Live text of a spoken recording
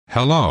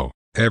Hello,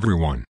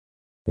 everyone.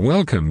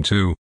 Welcome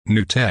to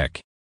New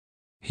Tech.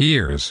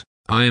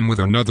 I am with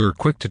another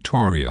quick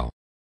tutorial.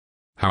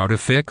 How to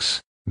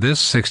fix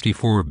this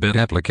 64-bit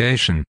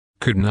application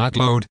could not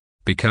load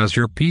because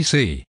your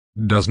PC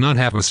does not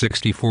have a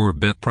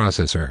 64-bit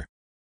processor.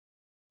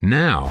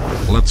 Now,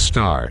 let's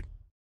start.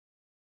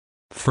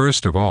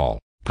 First of all,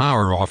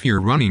 power off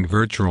your running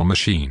virtual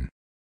machine.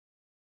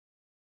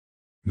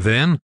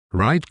 Then,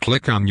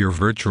 right-click on your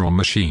virtual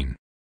machine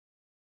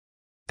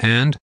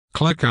and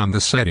click on the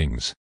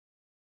settings.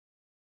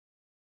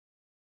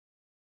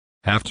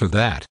 After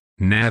that,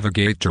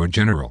 navigate to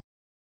General.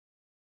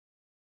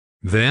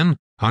 Then,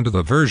 onto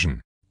the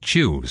version,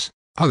 choose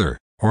Other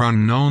or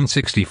Unknown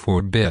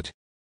 64-bit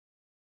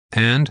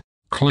and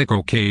click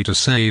OK to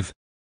save.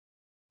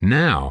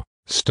 Now,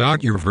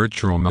 start your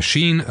virtual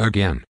machine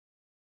again.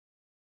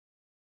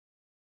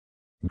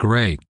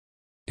 Great.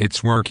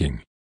 It's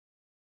working.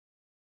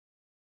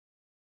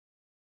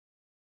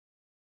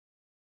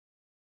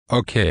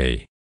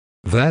 Okay.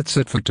 That's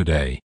it for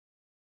today.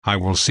 I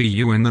will see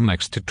you in the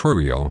next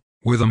tutorial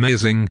with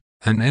amazing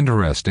and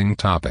interesting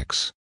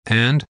topics.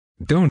 And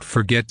don't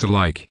forget to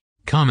like,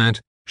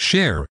 comment,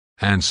 share,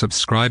 and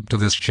subscribe to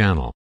this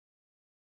channel.